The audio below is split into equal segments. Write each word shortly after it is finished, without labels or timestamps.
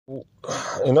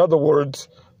In other words,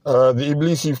 the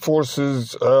Iblisi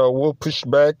forces will push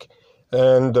back,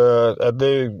 and at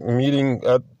their meeting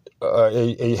at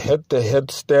a head-to-head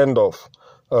standoff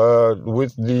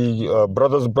with the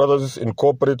brothers,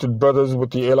 incorporated brothers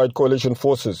with the Allied coalition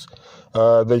forces.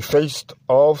 They faced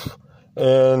off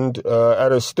and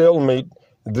at a stalemate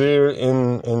there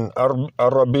in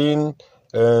Arabin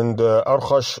and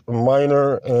Arkhash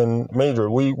Minor and Major.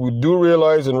 We do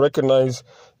realize and recognize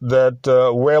that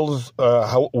Wales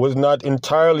was not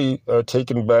entirely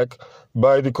taken back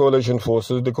by the coalition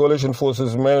forces. The coalition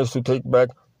forces managed to take back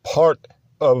part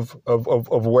of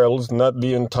Wales, not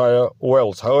the entire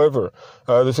Wales. However,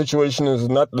 the situation is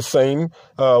not the same.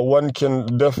 One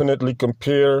can definitely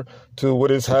compare to what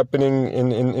is happening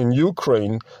in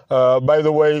Ukraine. By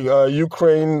the way,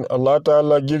 Ukraine, Allah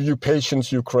Ta'ala give you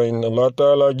patience, Ukraine. Allah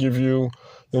Ta'ala give you,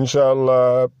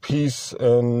 inshallah, peace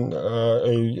and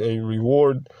a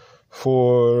reward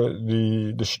for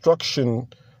the destruction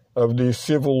of the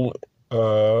civil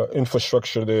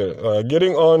infrastructure there.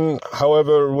 Getting on,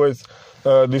 however, with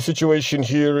the situation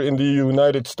here in the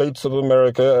United States of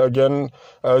America, again,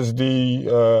 as the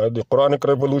Quranic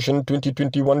Revolution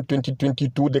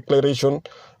 2021-2022 declaration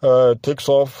takes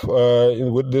off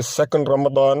with this second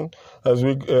Ramadan, as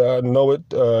we know it.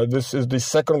 This is the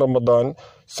second Ramadan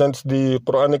since the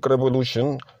Quranic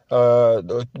Revolution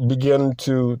began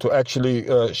to actually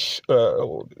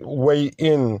weigh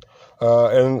in,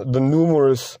 and the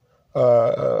numerous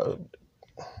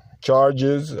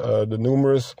charges, the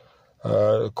numerous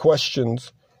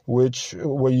questions which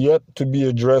were yet to be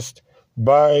addressed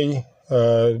by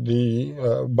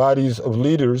the bodies of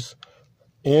leaders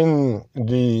in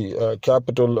the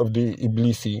capital of the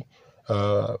Iblisi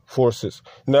forces.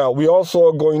 Now, we also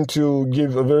are going to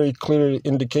give a very clear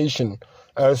indication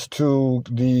as to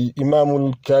the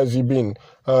Imamul Kazibin.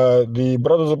 The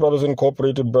Brothers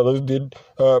Incorporated brothers did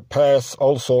pass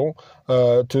also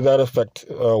to that effect.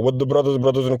 What the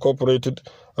Brothers Incorporated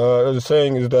is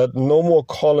saying is that no more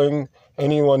calling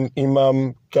anyone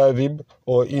Imam Kadhib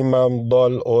or Imam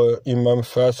Dal or Imam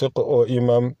Fasiq or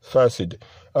Imam Fasid.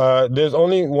 There's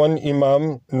only one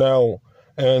Imam now,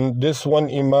 and this one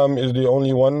Imam is the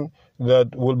only one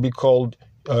that will be called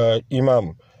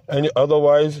Imam. And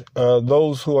otherwise,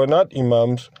 those who are not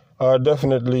Imams are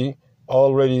definitely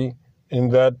already in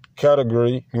that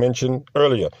category mentioned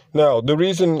earlier. Now, the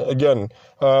reason, again,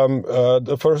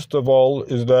 the first of all,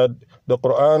 is that the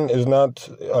Quran is not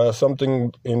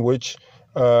something in which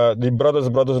the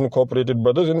Brothers Incorporated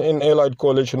brothers in Allied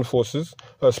coalition forces,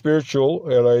 spiritual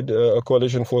Allied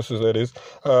coalition forces, that is,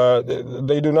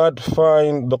 they do not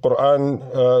find the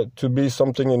Quran to be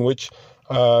something in which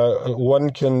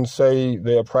one can say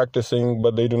they are practicing,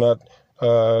 but they do not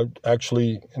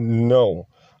actually know.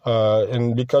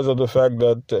 And because of the fact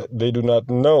that they do not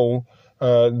know,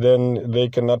 then they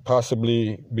cannot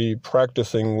possibly be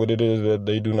practicing what it is that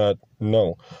they do not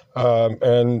know.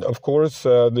 And of course,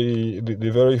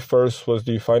 the very first was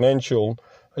the financial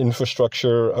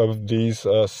infrastructure of these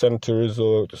centers,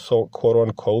 or so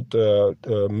quote-unquote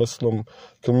Muslim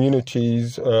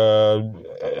communities,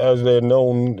 as they're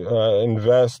known in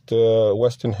vast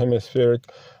Western Hemispheric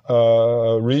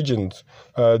regions.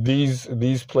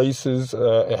 These places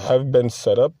have been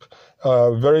set up,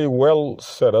 very well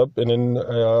set up, and in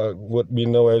what we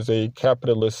know as a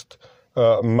capitalist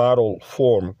model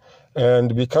form.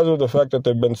 And because of the fact that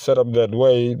they've been set up that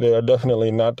way, they are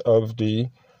definitely not of the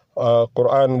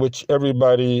Quran which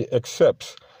everybody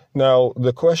accepts. Now,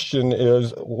 the question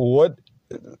is, what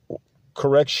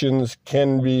corrections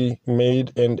can be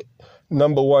made? And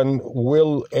number one,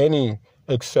 will any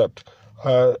accept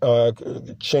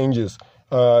changes?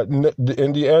 And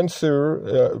the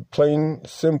answer, plain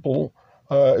simple,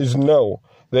 is no.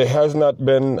 There has not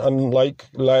been, unlike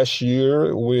last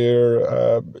year,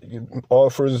 where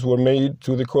offers were made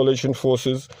to the coalition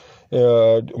forces,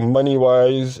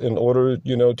 money-wise, in order,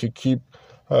 to keep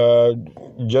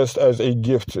just as a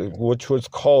gift, which was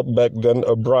called back then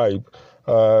a bribe.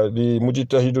 The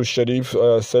Mujtahidul Sharif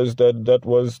says that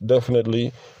was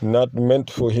definitely not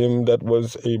meant for him. That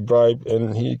was a bribe,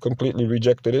 and he completely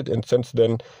rejected it. And since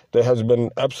then, there has been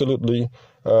absolutely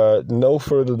no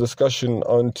further discussion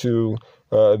onto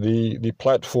the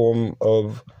platform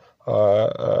of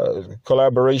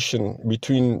collaboration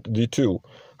between the two.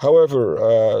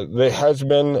 However, there has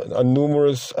been a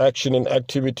numerous action and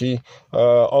activity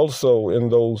also in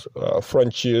those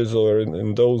frontiers, or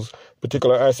in those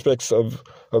particular aspects of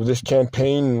this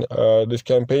campaign,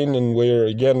 in where,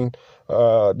 again,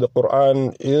 the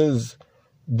Quran is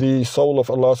the soul of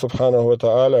Allah subhanahu wa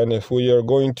ta'ala. And if we are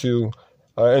going to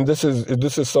And this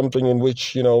is something in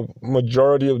which,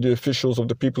 majority of the officials of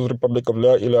the People's Republic of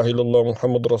La ilaha illallah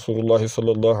Muhammad Rasulullah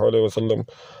sallallahu alaihi wasallam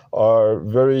are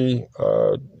very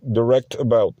direct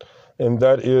about, and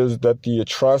that is that the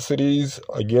atrocities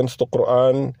against the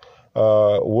Quran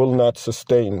will not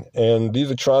sustain. And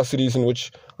these atrocities in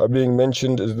which are being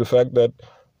mentioned is the fact that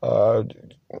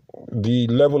the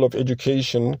level of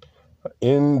education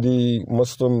in the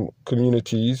Muslim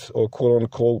communities, or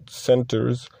quote-unquote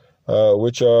centers,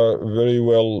 which are very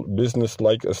well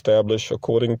business-like established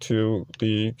according to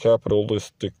the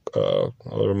capitalistic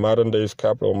or modern days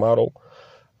capital model.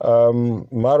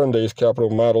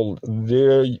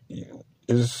 There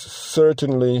is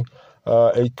certainly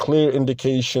a clear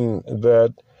indication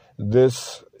that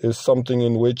this is something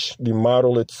in which the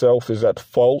model itself is at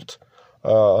fault.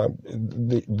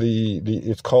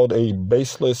 It's called a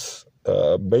baseless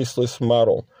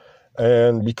model.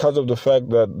 And because of the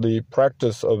fact that the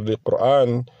practice of the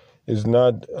Quran is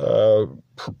not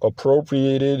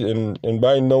appropriated, and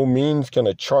by no means can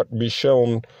a chart be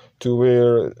shown to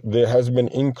where there has been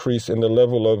increase in the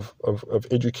level of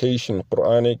education,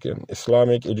 Quranic and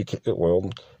Islamic education.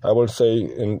 Well, I will say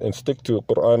and stick to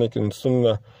Quranic and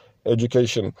Sunnah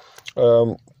education.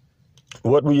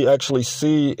 What we actually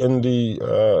see in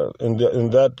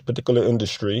that particular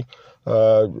industry,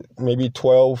 maybe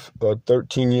 12 or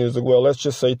 13 years ago, well, let's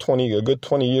just say a good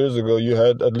 20 years ago, you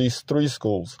had at least 3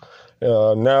 schools.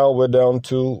 Now we're down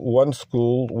to 1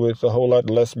 school with a whole lot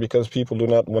less, because people do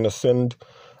not want to send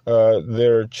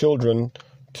their children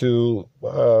to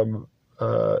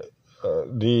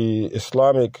the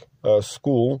Islamic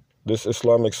school. This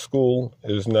Islamic school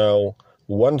is now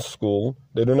 1 school.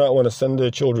 They do not want to send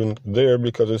their children there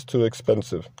because it's too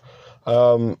expensive.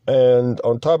 And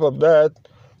on top of that,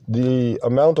 the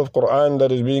amount of Quran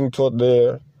that is being taught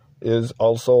there is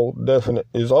also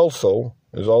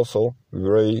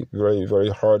very, very, very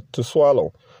hard to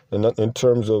swallow in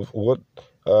terms of what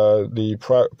the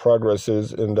progress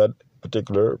is in that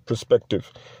particular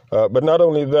perspective. But not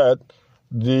only that,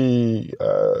 the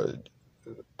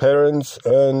parents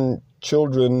and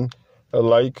children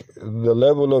alike, the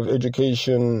level of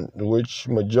education which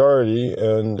majority,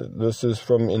 and this is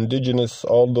from indigenous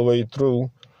all the way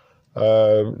through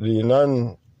the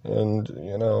non and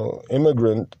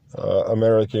immigrant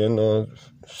American or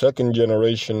second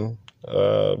generation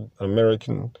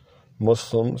American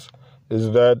Muslims,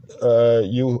 is that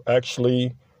you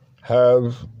actually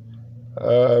have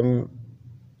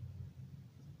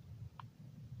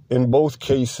in both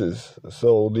cases,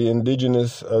 so the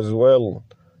indigenous as well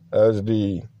as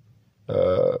the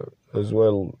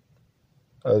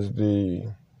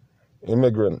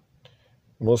immigrant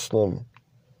Muslim,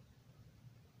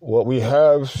 what we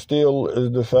have still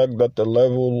is the fact that the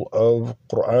level of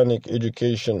Quranic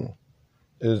education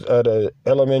is at an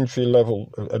elementary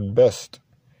level at best,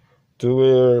 to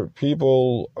where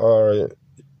people are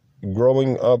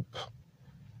growing up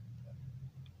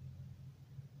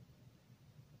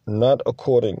not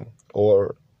according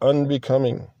or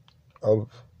unbecoming of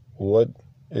what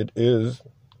it is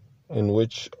in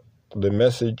which the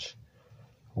message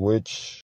which